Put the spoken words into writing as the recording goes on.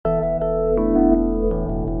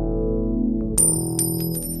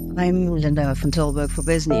I'm Linda van Tilburg for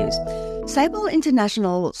BizNews. Sable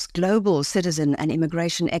International's Global Citizen and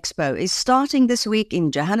Immigration Expo is starting this week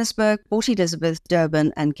in Johannesburg, Port Elizabeth,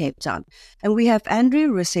 Durban and Cape Town. And we have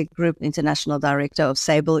Andrew Rissik, Group International Director of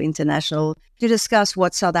Sable International, to discuss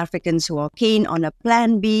what South Africans who are keen on a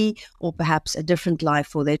plan B or perhaps a different life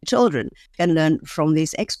for their children can learn from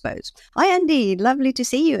these expos. Hi Andy, lovely to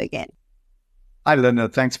see you again. Hi Linda,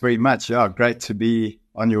 thanks very much. Yeah, great to be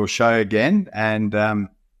on your show again, and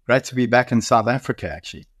great to be back in South Africa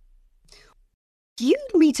actually. You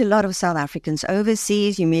meet a lot of South Africans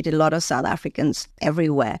overseas, you meet a lot of South Africans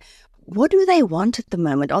everywhere. What do they want at the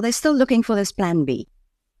moment? Are they still looking for this plan B?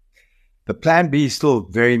 The plan B is still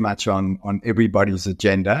very much on everybody's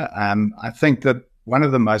agenda. I think that one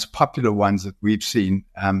of the most popular ones that we've seen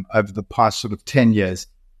over the past sort of 10 years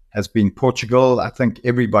has been Portugal. I think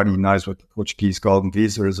everybody knows what the Portuguese Golden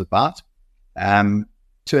Visa is about.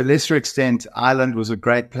 To a lesser extent, Ireland was a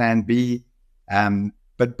great plan B,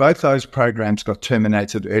 but both those programs got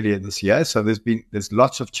terminated earlier this year. So there's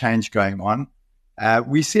lots of change going on.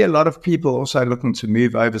 We see a lot of people also looking to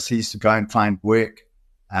move overseas to go and find work.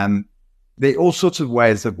 There are all sorts of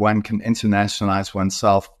ways that one can internationalize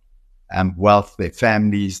oneself, wealth, their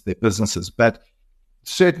families, their businesses. But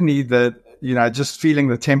certainly just feeling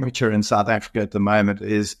the temperature in South Africa at the moment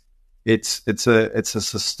is it's a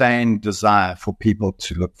sustained desire for people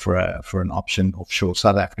to look for an option offshore.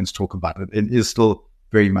 South Africans talk about it. It is still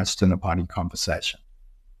very much dinner party conversation.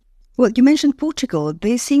 Well, you mentioned Portugal.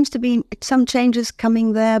 There seems to be some changes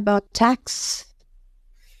coming there about tax.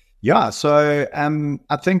 Yeah, so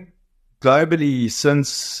I think globally,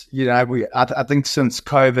 since I think since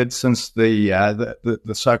COVID, since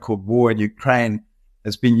the so-called war in Ukraine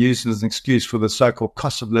has been used as an excuse for the so-called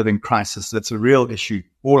cost of living crisis. That's a real issue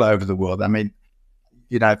all over the world. I mean,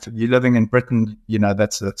 if you're living in Britain,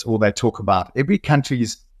 that's all they talk about. Every country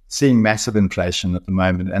is seeing massive inflation at the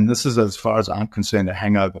moment, and this is, as far as I'm concerned, a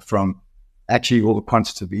hangover from actually all the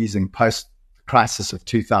quantitative easing post the crisis of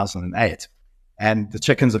 2008, and the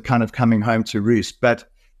chickens are kind of coming home to roost. But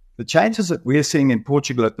the changes that we're seeing in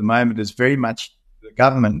Portugal at the moment is very much the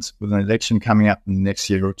government, with an election coming up in the next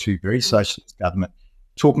year or two, very socialist government,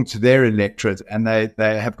 talking to their electorate, and they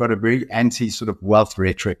have got a very anti sort of wealth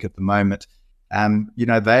rhetoric at the moment.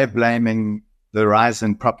 They're blaming the rise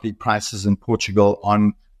in property prices in Portugal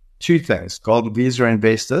on two things: Golden Visa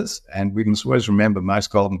investors, and we must always remember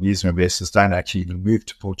most Golden Visa investors don't actually even move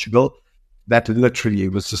to Portugal. That literally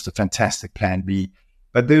was just a fantastic plan B.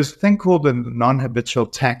 But there's a thing called the non-habitual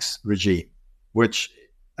tax regime, which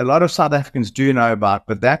a lot of South Africans do know about,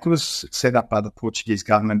 but that was set up by the Portuguese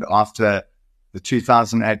government after the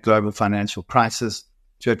 2008 global financial crisis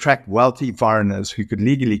to attract wealthy foreigners who could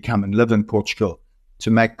legally come and live in Portugal, to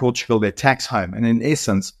make Portugal their tax home. And in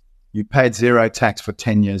essence, you paid zero tax for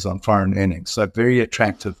 10 years on foreign earnings. So very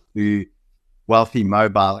attractive to wealthy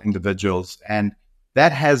mobile individuals. And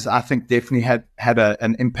that has, I think, definitely had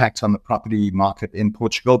an impact on the property market in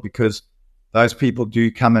Portugal, because those people do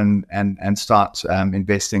come in and start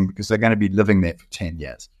investing because they're going to be living there for 10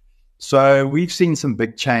 years. So we've seen some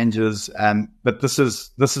big changes, but this is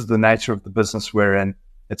the nature of the business we're in.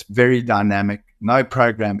 It's very dynamic. No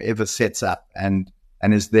program ever sets up and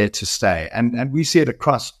is there to stay. And we see it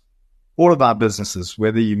across all of our businesses,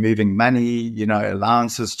 whether you're moving money,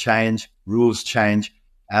 allowances change, rules change.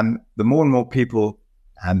 The more and more people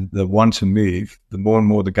that want to move, the more and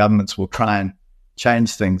more the governments will try and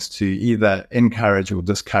change things to either encourage or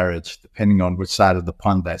discourage, depending on which side of the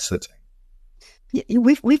pond they're sitting.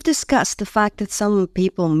 We've discussed the fact that some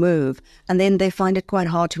people move and then they find it quite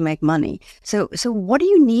hard to make money. So what do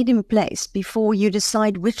you need in place before you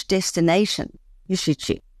decide which destination you should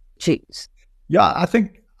choose? Yeah, I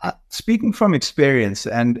think speaking from experience,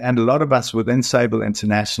 and a lot of us within Sable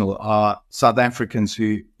International are South Africans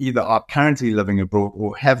who either are currently living abroad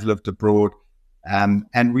or have lived abroad,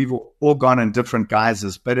 and we've all gone in different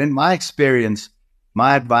guises. But in my experience,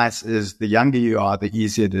 my advice is the younger you are, the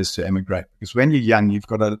easier it is to emigrate, because when you're young, you've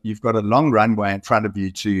got a long runway in front of you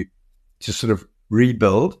to sort of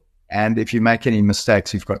rebuild, and if you make any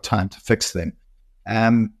mistakes, you've got time to fix them.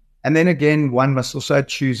 And then again, one must also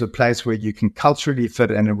choose a place where you can culturally fit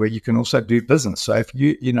in and where you can also do business. So if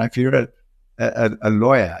you're a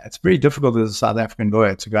lawyer, it's very difficult as a South African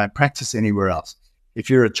lawyer to go and practice anywhere else. If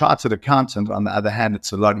you're a chartered accountant, on the other hand,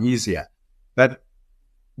 it's a lot easier. But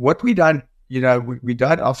what we don't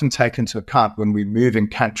often take into account when we move in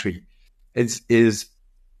country is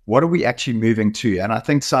what are we actually moving to? And I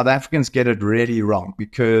think South Africans get it really wrong,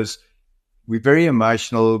 because we're very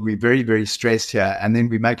emotional, we're very, very stressed here, and then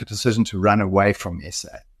we make a decision to run away from SA.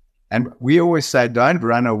 And we always say, don't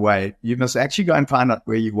run away. You must actually go and find out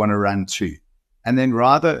where you want to run to. And then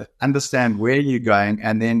rather understand where you're going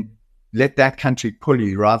and then let that country pull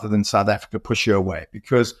you rather than South Africa push you away.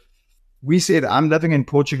 Because we said, I'm living in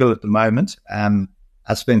Portugal at the moment.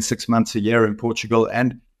 I spend 6 months a year in Portugal.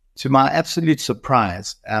 And to my absolute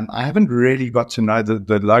surprise, I haven't really got to know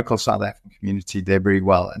the local South African community there very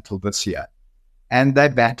well until this year. And they're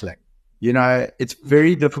battling. You know, it's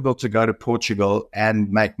very difficult to go to Portugal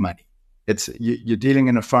and make money. You're dealing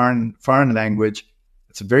in a foreign language.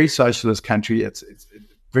 It's a very socialist country. It's a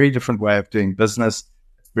very different way of doing business.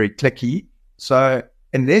 It's very cliquey. So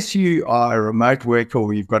unless you are a remote worker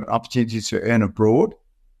or you've got opportunities to earn abroad,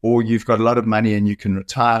 or you've got a lot of money and you can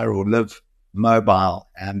retire or live mobile,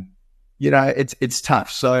 and it's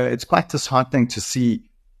tough. So it's quite disheartening to see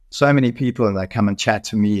so many people and they come and chat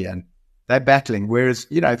to me and they're battling. Whereas,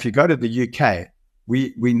 if you go to the UK,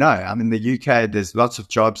 we know, I mean, the UK, there's lots of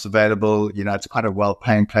jobs available. It's quite a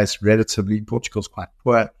well-paying place relatively. Portugal's quite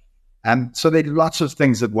poor. So there are lots of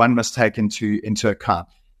things that one must take into account.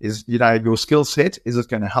 Is, your skill set, is it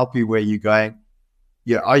going to help you where you're going?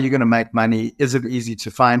 Are you going to make money? Is it easy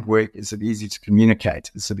to find work? Is it easy to communicate?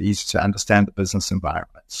 Is it easy to understand the business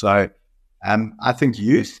environment? So I think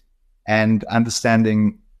youth and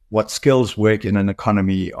understanding what skills work in an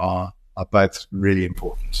economy are both really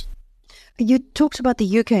important. You talked about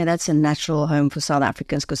the UK. That's a natural home for South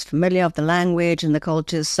Africans because familiar of the language and the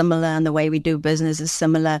culture is similar and the way we do business is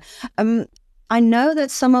similar. I know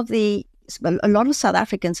that a lot of South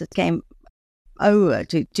Africans that came over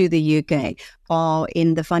to the UK are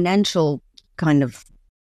in the financial kind of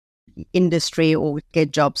industry or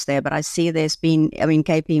get jobs there. But I see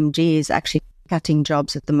KPMG is actually cutting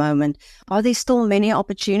jobs at the moment. Are there still many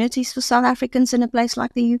opportunities for South Africans in a place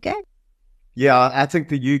like the UK? Yeah, I think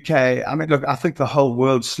the UK, I think the whole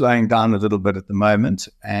world's slowing down a little bit at the moment,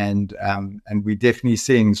 and we're definitely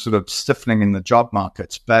seeing sort of stiffening in the job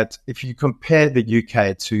markets. But if you compare the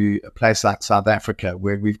UK to a place like South Africa,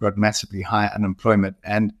 where we've got massively high unemployment,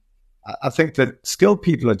 and I think that skilled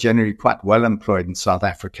people are generally quite well employed in South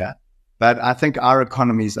Africa, but I think our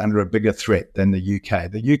economy is under a bigger threat than the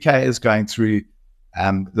UK. The UK is going through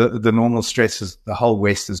the normal stresses the whole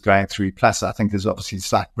West is going through, plus I think there's obviously a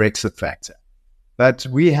slight Brexit factor. But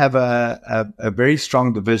we have a very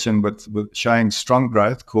strong division with showing strong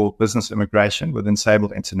growth called Business Immigration within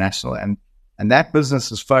Sable International. And that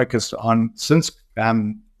business is focused on, since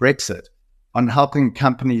Brexit, on helping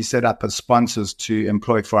companies set up as sponsors to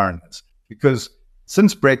employ foreigners. Because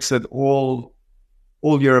since Brexit, all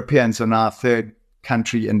Europeans are now third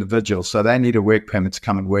country individuals. So they need a work permit to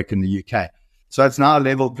come and work in the UK. So it's now a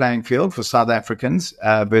level playing field for South Africans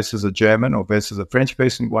versus a German or versus a French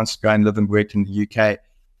person who wants to go and live and work in the UK.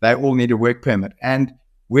 They all need a work permit. And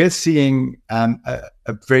we're seeing a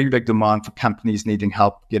very big demand for companies needing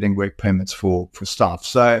help getting work permits for staff.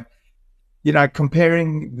 So,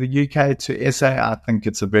 comparing the UK to SA, I think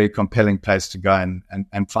it's a very compelling place to go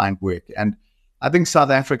and find work. And I think South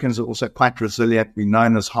Africans are also quite resilient. We're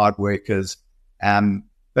known as hard workers.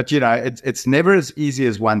 But, it's never as easy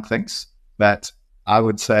as one thinks. But I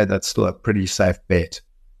would say that's still a pretty safe bet.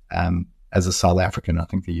 As a South African, I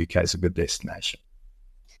think the UK is a good destination.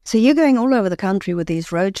 So you're going all over the country with these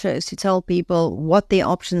roadshows to tell people what the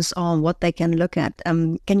options are and what they can look at.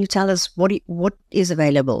 Can you tell us what is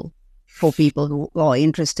available for people who are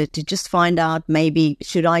interested to just find out, maybe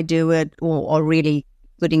should I do it, or really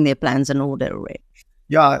putting their plans in order already?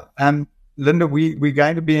 Yeah, Linda, we're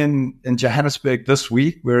going to be in Johannesburg this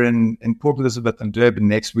week. We're in Port Elizabeth and Durban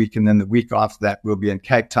next week. And then the week after that, we'll be in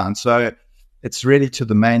Cape Town. So it's really to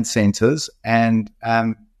the main centers. And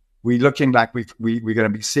we're looking like we're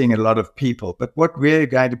going to be seeing a lot of people. But what we're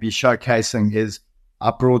going to be showcasing is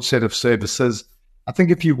our broad set of services. I think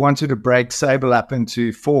if you wanted to break Sable up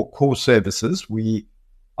into 4 core services, we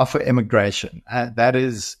offer immigration.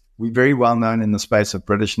 We're very well known in the space of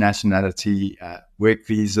British nationality, work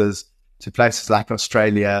visas, to places like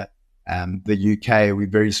Australia, the UK. We're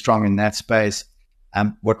very strong in that space.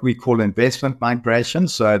 What we call investment migration.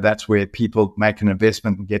 So that's where people make an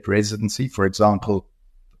investment and get residency, for example,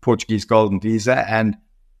 the Portuguese Golden Visa. And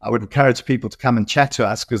I would encourage people to come and chat to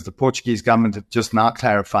us because the Portuguese government have just now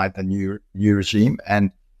clarified the new regime.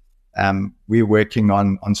 And we're working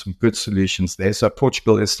on some good solutions there. So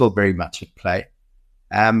Portugal is still very much at play.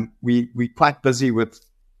 We're quite busy with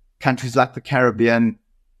countries like the Caribbean.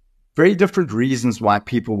 Very different reasons why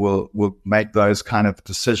people will make those kind of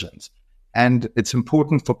decisions. And it's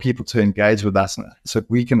important for people to engage with us so that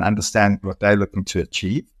we can understand what they're looking to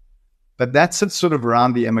achieve. But that's it sort of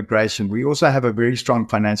around the immigration. We also have a very strong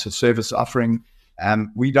financial service offering.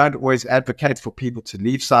 We don't always advocate for people to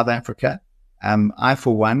leave South Africa. I,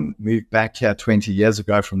 for one, moved back here 20 years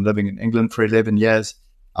ago from living in England for 11 years.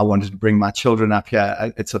 I wanted to bring my children up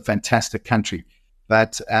here. It's a fantastic country.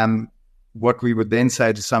 But what we would then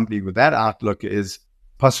say to somebody with that outlook is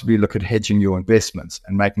possibly look at hedging your investments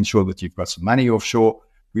and making sure that you've got some money offshore.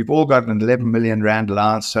 We've all got an 11 million rand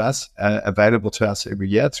allowance to us, available to us every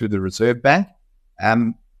year through the Reserve Bank.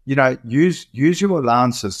 Use your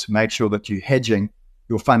allowances to make sure that you're hedging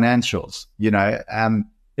your financials.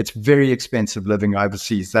 It's very expensive living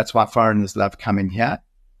overseas. That's why foreigners love coming here.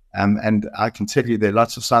 And I can tell you there are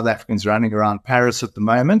lots of South Africans running around Paris at the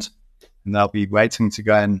moment, and they'll be waiting to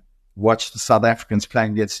go and watch the South Africans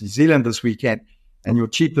playing against New Zealand this weekend. And your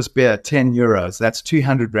cheapest beer, 10 euros. That's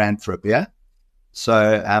 200 rand for a beer.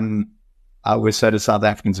 So I always say to South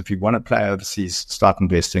Africans, if you want to play overseas, start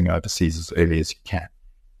investing overseas as early as you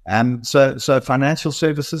can. So financial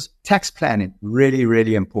services, tax planning, really,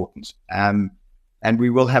 really important. And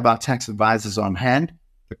we will have our tax advisors on hand.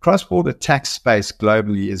 The cross-border tax space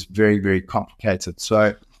globally is very, very complicated. So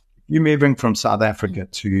if you're moving from South Africa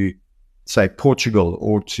to, say, Portugal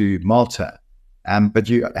or to Malta, but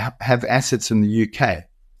you have assets in the UK,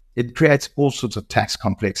 it creates all sorts of tax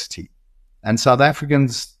complexity. And South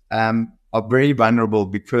Africans are very vulnerable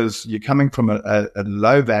because you're coming from a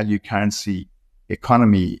low-value currency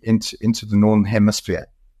economy into the Northern Hemisphere.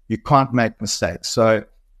 You can't make mistakes. So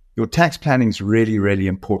your tax planning is really, really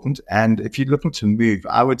important. And if you're looking to move,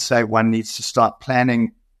 I would say one needs to start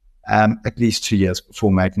planning at least 2 years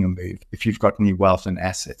before making a move if you've got any wealth and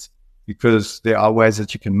assets, because there are ways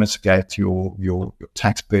that you can mitigate your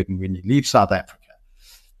tax burden when you leave South Africa.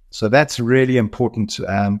 So that's really important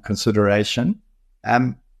consideration.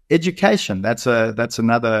 Education, that's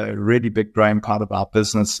another really big growing part of our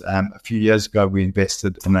business. A few years ago, we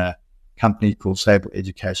invested in a company called Sable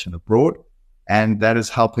Education Abroad, and that is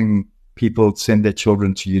helping people send their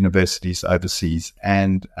children to universities overseas.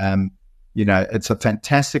 And, it's a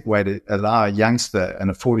fantastic way to allow a youngster and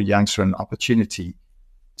afford a youngster an opportunity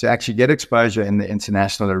to actually get exposure in the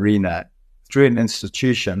international arena through an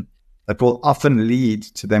institution that will often lead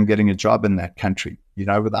to them getting a job in that country,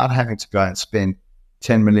 without having to go and spend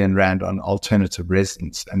 10 million rand on alternative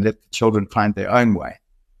residence, and let the children find their own way.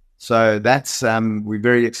 So that's, we're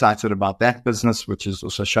very excited about that business, which is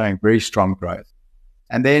also showing very strong growth.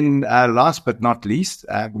 And then last but not least,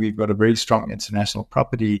 we've got a very strong international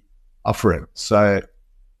property offering. So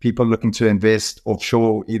people looking to invest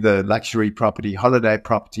offshore, either luxury property, holiday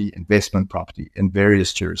property, investment property in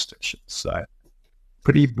various jurisdictions. So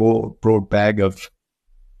pretty broad bag of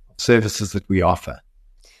services that we offer.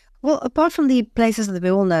 Well, apart from the places that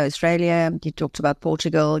we all know, Australia, you talked about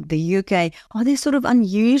Portugal, the UK, are there sort of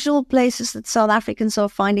unusual places that South Africans are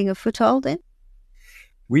finding a foothold in?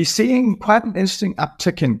 We're seeing quite an interesting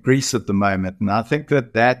uptick in Greece at the moment. And I think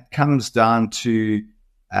that comes down to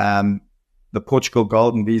the Portugal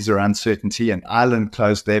Golden Visa uncertainty, and Ireland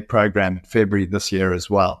closed their program in February this year as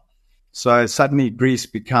well. So suddenly Greece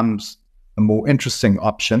becomes a more interesting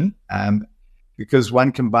option because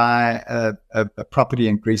one can buy a property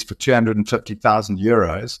in Greece for 250,000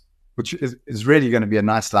 euros, which is really going to be a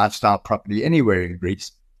nice lifestyle property anywhere in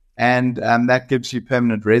Greece. And that gives you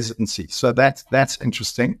permanent residency. So that's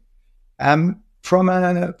interesting. From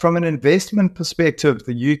an investment perspective,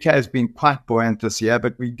 the UK has been quite buoyant this year,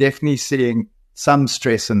 but we're definitely seeing some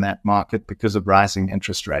stress in that market because of rising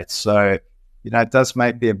interest rates. So, it does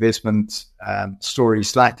make the investment story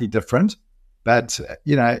slightly different, but,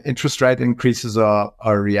 interest rate increases are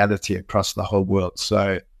a reality across the whole world.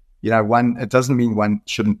 So, it doesn't mean one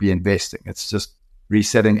shouldn't be investing. It's just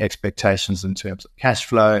resetting expectations in terms of cash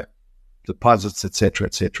flow, deposits, et cetera,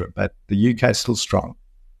 et cetera. But the UK is still strong.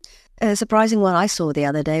 A surprising one I saw the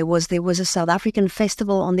other day was there was a South African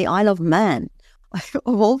festival on the Isle of Man. Of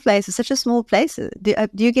all places, such a small place. Do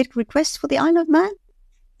you get requests for the Isle of Man?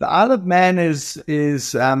 The Isle of Man is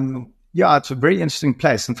it's a very interesting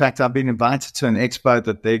place. In fact, I've been invited to an expo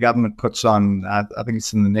that their government puts on, I think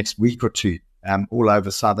it's in the next week or two, all over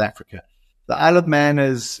South Africa. The Isle of Man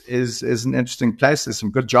is an interesting place. There's some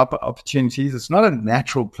good job opportunities. It's not a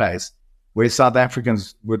natural place where South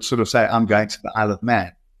Africans would sort of say, I'm going to the Isle of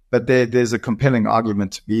Man. But there's a compelling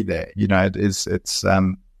argument to be there.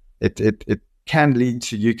 It can lead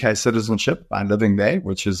to UK citizenship by living there,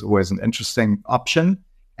 which is always an interesting option.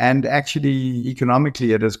 And actually,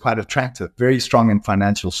 economically, it is quite attractive, very strong in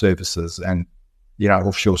financial services and,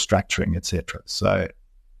 offshore structuring, etc. So,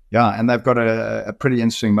 and they've got a pretty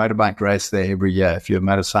interesting motorbike race there every year if you're a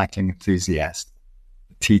motorcycling enthusiast,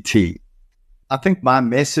 TT. I think my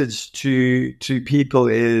message to people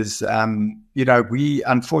is, we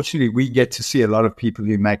unfortunately get to see a lot of people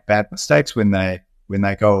who make bad mistakes when they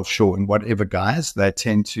go offshore in whatever guise. They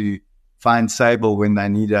tend to find Sable when they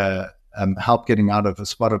need help getting out of a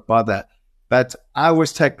spot of bother. But I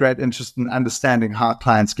always take great interest in understanding how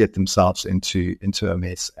clients get themselves into a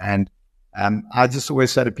mess. And I just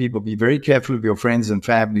always say to people, be very careful of your friends and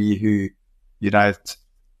family who,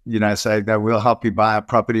 say that we'll help you buy a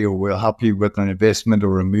property or we'll help you with an investment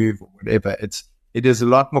or a move or whatever. It is a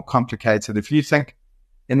lot more complicated. If you think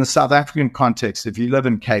in the South African context, if you live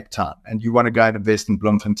in Cape Town and you want to go and invest in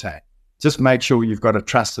Bloemfontein, just make sure you've got a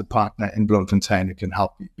trusted partner in Bloemfontein who can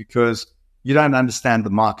help you, because you don't understand the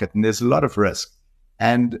market and there's a lot of risk.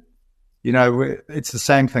 And, it's the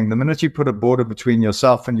same thing. The minute you put a border between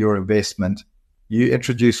yourself and your investment, you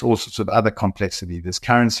introduce all sorts of other complexity. There's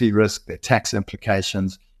currency risk, there are tax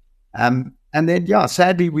implications. And then,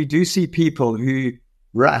 sadly, we do see people who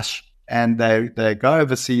rush and they go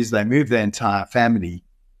overseas, they move their entire family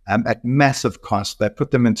at massive cost. They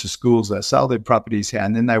put them into schools, they sell their properties here,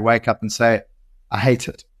 and then they wake up and say, I hate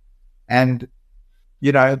it. And,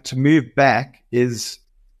 to move back is,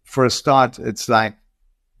 for a start, it's like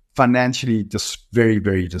financially just very,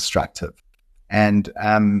 very destructive. And,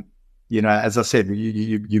 as I said,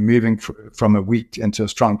 you're moving from a weak into a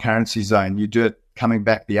strong currency zone. You do it coming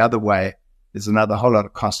back the other way. There's another whole lot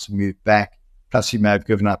of cost to move back. Plus, you may have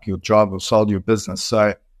given up your job or sold your business.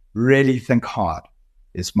 So really think hard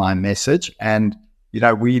is my message. And,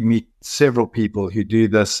 we meet several people who do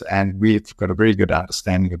this, and we've got a very good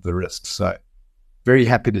understanding of the risks. So very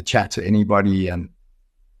happy to chat to anybody and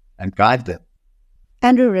guide them.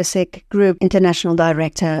 Andrew Rissik, Group International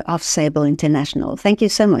Director of Sable International. Thank you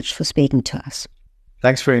so much for speaking to us.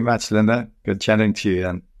 Thanks very much, Linda. Good chatting to you,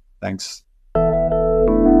 and thanks.